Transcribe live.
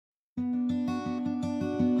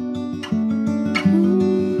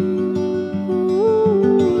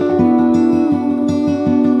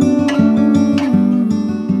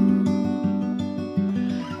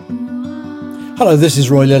Hello, this is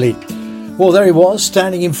Roy Lilly. Well, there he was,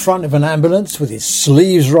 standing in front of an ambulance with his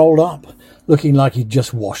sleeves rolled up, looking like he'd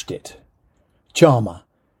just washed it. Charmer,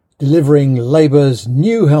 delivering Labour's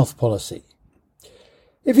new health policy.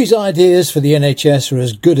 If his ideas for the NHS are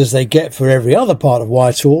as good as they get for every other part of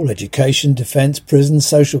Whitehall, education, defence, prison,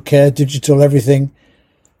 social care, digital, everything,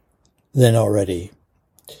 they're not ready.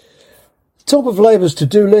 Top of Labour's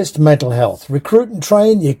to-do list, mental health. Recruit and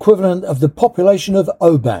train the equivalent of the population of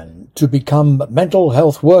Oban to become mental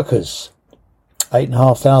health workers.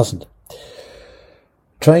 8,500.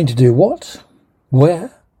 Train to do what?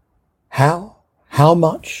 Where? How? How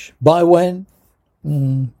much? By when?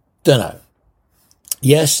 Dunno.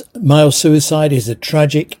 Yes, male suicide is a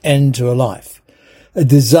tragic end to a life. A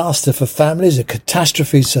disaster for families, a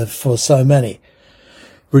catastrophe for so many.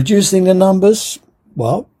 Reducing the numbers?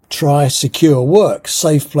 Well, try secure work,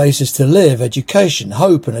 safe places to live, education,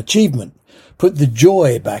 hope and achievement. Put the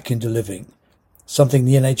joy back into living. Something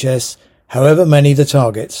the NHS, however many the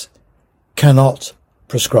targets, cannot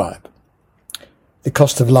prescribe. The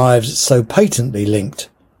cost of lives is so patently linked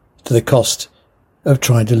to the cost of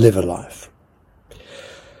trying to live a life.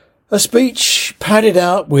 A speech padded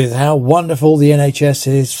out with how wonderful the NHS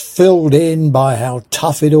is, filled in by how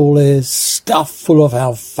tough it all is, stuffed full of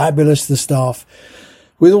how fabulous the staff,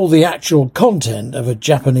 with all the actual content of a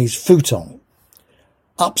Japanese futon.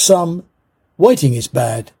 Up some, waiting is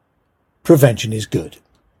bad, prevention is good.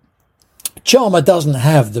 Charmer doesn't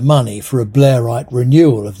have the money for a Blairite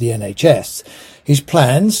renewal of the NHS. His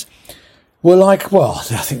plans were I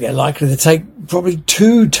think they're likely to take probably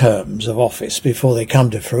 2 terms of office before they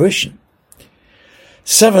come to fruition.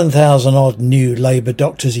 7,000 odd new Labour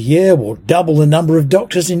doctors a year will double the number of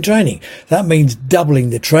doctors in training. That means doubling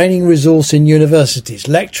the training resource in universities,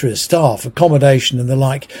 lecturers, staff, accommodation and the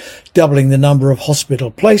like, doubling the number of hospital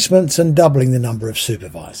placements and doubling the number of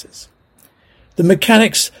supervisors. The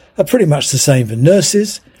mechanics are pretty much the same for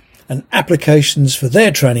nurses, and applications for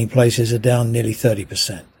their training places are down nearly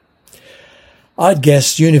 30%. I'd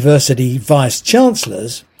guess university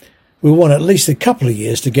vice-chancellors will want at least a couple of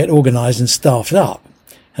years to get organised and staffed up.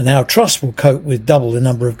 And how trusts will cope with double the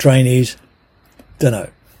number of trainees,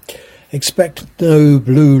 dunno. Expect no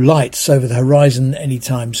blue lights over the horizon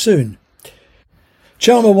anytime soon.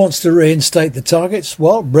 Charmer wants to reinstate the targets.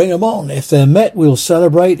 Well, bring them on. If they're met, we'll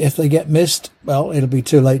celebrate. If they get missed, well, it'll be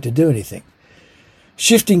too late to do anything.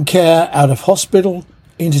 Shifting care out of hospital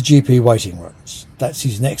into GP waiting rooms. That's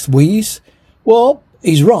his next wheeze. Well,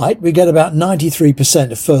 he's right. We get about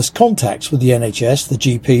 93% of first contacts with the NHS, the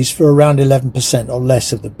GPs, for around 11% or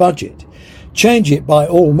less of the budget. Change it by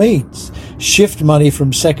all means. Shift money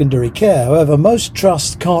from secondary care. However, most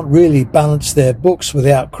trusts can't really balance their books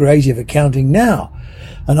without creative accounting now,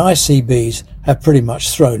 and ICBs have pretty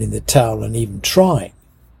much thrown in the towel and even trying.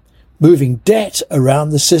 Moving debt around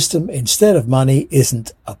the system instead of money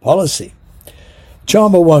isn't a policy.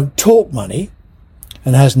 Charmer won't talk money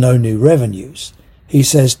and has no new revenues. He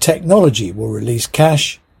says technology will release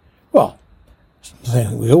cash. Well,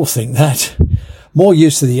 we all think that. More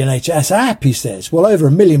use of the NHS app, he says. Well, over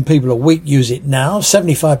 1 million people a week use it now.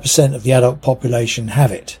 75% of the adult population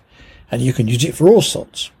have it. And you can use it for all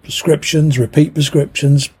sorts. Prescriptions, repeat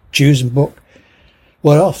prescriptions, choose and book.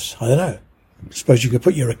 What else? I don't know. I suppose you could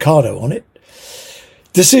put your Ricardo on it.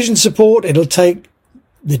 Decision support, it'll take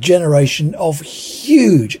the generation of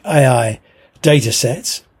huge AI data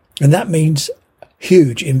sets, and that means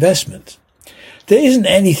huge investment. There isn't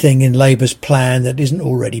anything in Labour's plan that isn't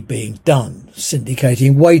already being done.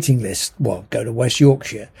 Syndicating waiting lists, well, go to West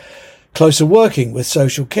Yorkshire. Closer working with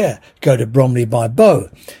social care, go to Bromley by Bow.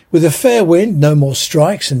 With a fair wind, no more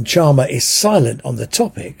strikes, and Charmer is silent on the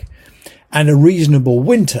topic, and a reasonable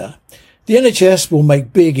winter, the NHS will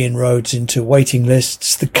make big inroads into waiting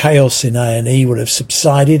lists. The chaos in A&E will have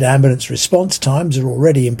subsided. Ambulance response times are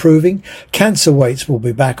already improving. Cancer waits will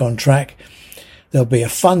be back on track. There'll be a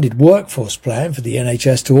funded workforce plan for the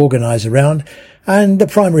NHS to organise around, and the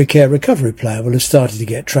primary care recovery plan will have started to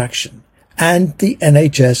get traction. And the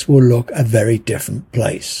NHS will look a very different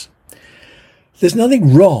place. There's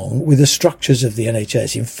nothing wrong with the structures of the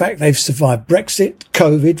NHS. In fact, they've survived Brexit,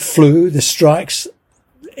 COVID, flu, the strikes.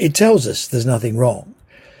 It tells us there's nothing wrong.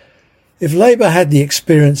 If Labour had the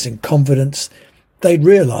experience and confidence, they'd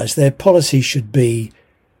realise their policy should be,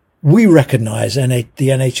 we recognise the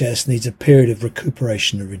NHS needs a period of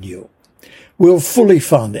recuperation and renewal. We'll fully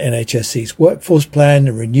fund NHSE's workforce plan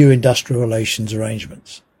and renew industrial relations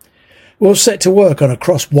arrangements. We'll set to work on a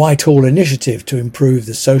cross-Whitehall initiative to improve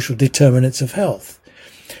the social determinants of health.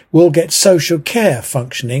 We'll get social care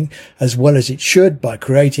functioning as well as it should by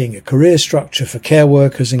creating a career structure for care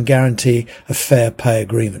workers and guarantee a fair pay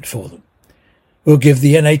agreement for them. We'll give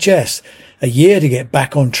the NHS a year to get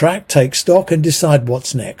back on track, take stock and decide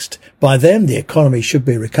what's next. By then, the economy should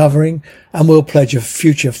be recovering and we'll pledge a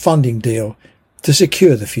future funding deal to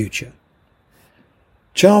secure the future.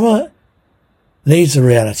 Chalmer needs a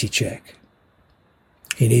reality check.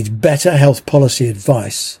 He needs better health policy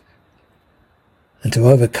advice and to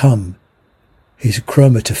overcome his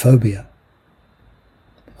chrometophobia.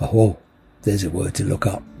 Oh, there's a word to look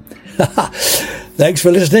up. Thanks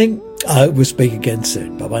for listening. I hope we'll speak again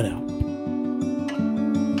soon. Bye-bye now.